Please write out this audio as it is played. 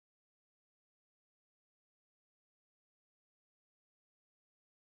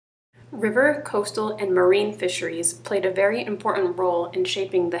River, coastal, and marine fisheries played a very important role in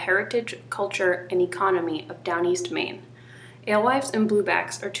shaping the heritage, culture, and economy of Downeast Maine. Alewives and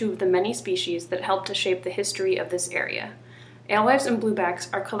bluebacks are two of the many species that helped to shape the history of this area. Alewives and bluebacks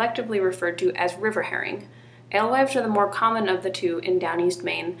are collectively referred to as river herring. Alewives are the more common of the two in Downeast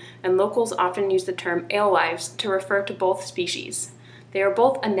Maine, and locals often use the term alewives to refer to both species. They are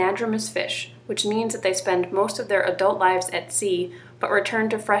both anadromous fish, which means that they spend most of their adult lives at sea, but return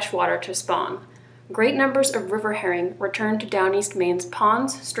to freshwater to spawn. Great numbers of river herring return to Downeast Maine's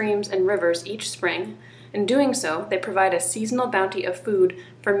ponds, streams, and rivers each spring. In doing so, they provide a seasonal bounty of food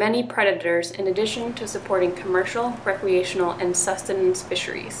for many predators in addition to supporting commercial, recreational, and sustenance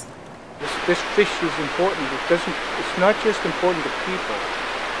fisheries. This fish is important. It's not just important to people.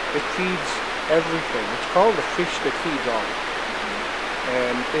 It feeds everything. It's called the fish that feeds all.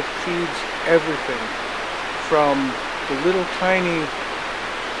 And it feeds everything from the little tiny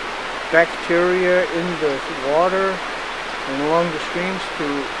bacteria in the water and along the streams to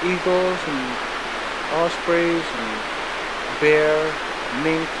eagles and ospreys and bear,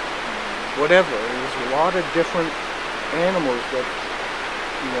 mink, whatever. There's a lot of different animals that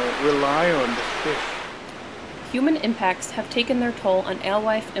rely on this fish. Human impacts have taken their toll on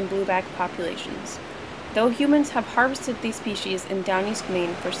alewife and blueback populations. Though humans have harvested these species in Downeast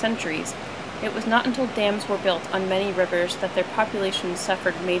Maine for centuries, it was not until dams were built on many rivers that their populations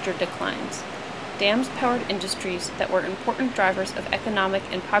suffered major declines. Dams powered industries that were important drivers of economic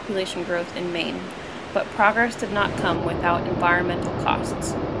and population growth in Maine, but progress did not come without environmental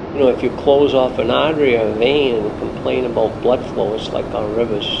costs. If you close off an artery or a vein and complain about blood flow, it's like our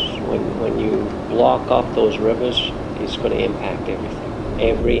rivers. When you block off those rivers, it's going to impact everything.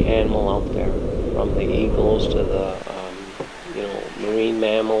 Every animal out there, from the eagles to the marine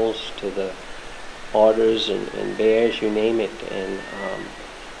mammals to the otters and bears, you name it. And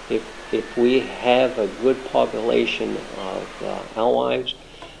if we have a good population of alewives,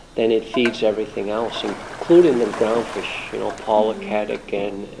 then it feeds everything else, including the groundfish, pollock, haddock,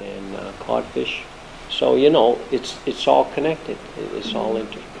 and codfish. So, it's all connected. It's all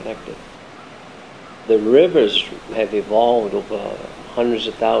interconnected. The rivers have evolved over hundreds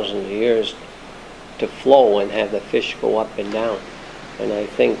of thousands of years to flow and have the fish go up and down. And I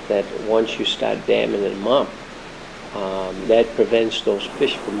think that once you start damming them up, that prevents those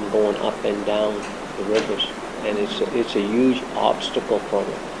fish from going up and down the rivers. And it's a huge obstacle for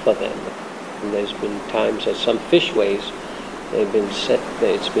them. And there's been times that some fishways, it's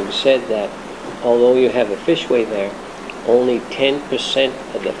been said that although you have a fishway there, only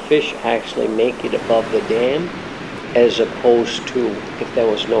 10% of the fish actually make it above the dam, as opposed to if there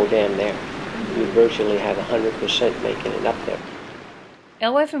was no dam there. You virtually have 100% making it up there.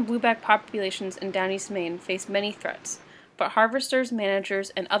 Alewife and blueback populations in Downeast Maine face many threats, but harvesters,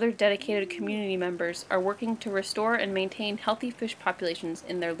 managers, and other dedicated community members are working to restore and maintain healthy fish populations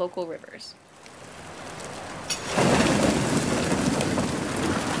in their local rivers.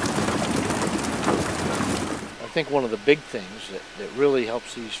 I think one of the big things that really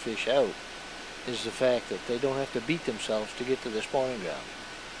helps these fish out is the fact that they don't have to beat themselves to get to the spawning ground.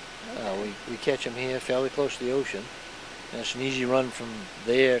 We catch them here fairly close to the ocean, and it's an easy run from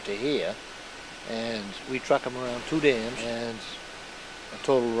there to here. And we truck them around 2 dams and a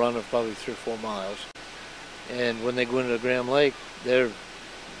total run of probably 3 or 4 miles. And when they go into the Graham Lake, they're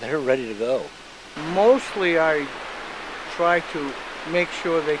ready to go. Mostly I try to make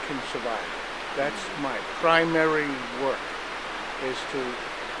sure they can survive. That's my primary work, is to,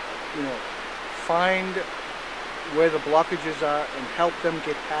 find where the blockages are and help them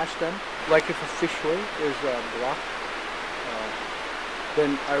get past them. Like if a fishway is blocked,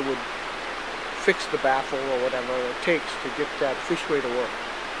 then I would fix the baffle or whatever it takes to get that fishway to work.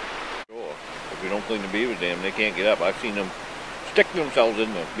 Sure. If you don't clean the beaver dam, they can't get up. I've seen them stick themselves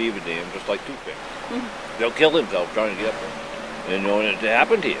in the beaver dam just like toothpicks. They'll kill themselves trying to get up there. And it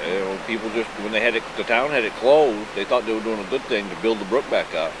happened here. People just, when the town had it closed, they thought they were doing a good thing to build the brook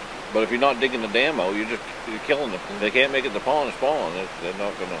back up. But if you're not digging the dam out, you're killing them. They can't make it to pond and spawn. They're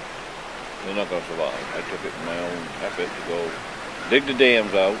not gonna survive. I took it in my own effort to go dig the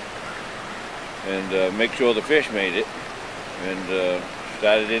dams out and make sure the fish made it, and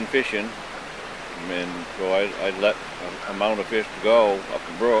started in fishing. And so I let an amount of fish go up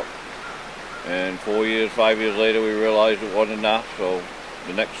the brook. And 5 years later, we realized it wasn't enough. So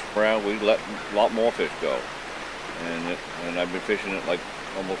the next round, we let a lot more fish go. And I've been fishing it like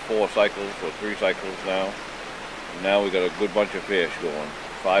almost 4 cycles or 3 cycles now. And now we got a good bunch of fish going,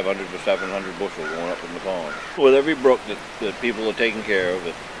 500 to 700 bushel going up in the pond. With every brook that people are taking care of,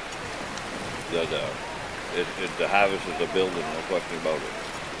 the harvest is a building, no question about it.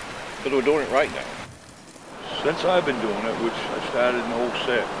 Because we're doing it right now. Since I've been doing it, which I started in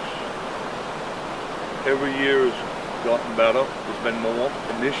 '06, every year has gotten better. There's been more,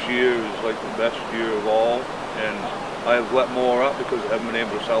 and this year is like the best year of all. And I've let more up because I haven't been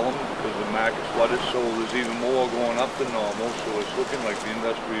able to sell them because the market's flooded. So there's even more going up than normal. So it's looking like the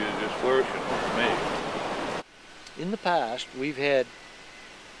industry is just flourishing for me. In the past, we've had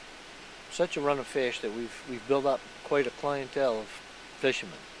such a run of fish that we've built up quite a clientele of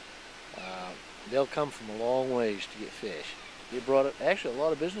fishermen. They'll come from a long ways to get fish. They brought actually a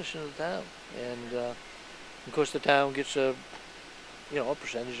lot of business into the town, and of course the town gets a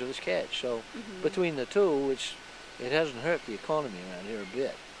percentage of this catch. So between the two, it hasn't hurt the economy around here a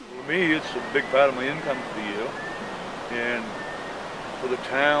bit. For me, it's a big part of my income for the year, and for the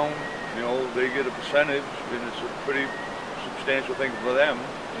town, they get a percentage, and it's a pretty substantial thing for them.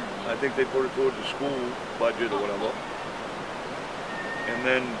 I think they put it towards the school budget or whatever. And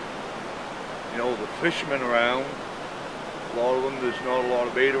then, the fishermen around, a lot of them, there's not a lot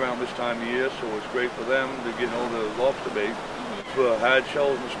of bait around this time of year, so it's great for them to get the lobster bait. For hard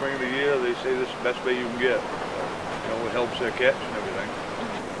shells in the spring of the year, they say this is the best bait you can get. It helps their catch and everything.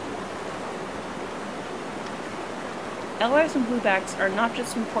 Alewives and bluebacks are not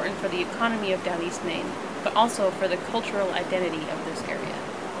just important for the economy of Downeast Maine, but also for the cultural identity of this area.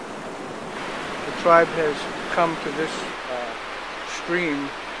 The tribe has come to this stream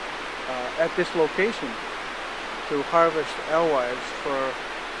at this location to harvest alewives for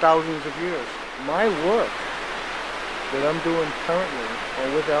thousands of years. My work that I'm doing currently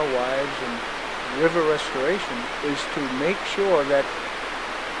with alewives and river restoration is to make sure that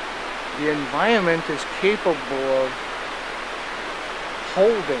the environment is capable of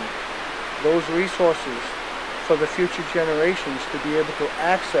holding those resources for the future generations to be able to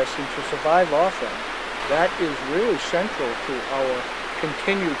access and to survive off them. That is really central to our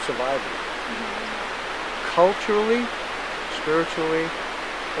continued survival. Culturally, spiritually,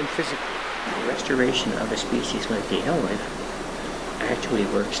 and physically. Restoration of a species like the alewife actually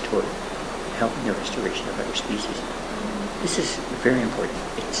works toward helping the restoration of other species. This is very important.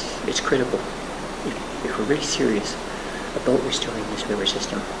 It's critical. If we're really serious about restoring this river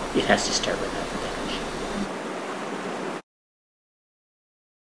system, it has to start with that.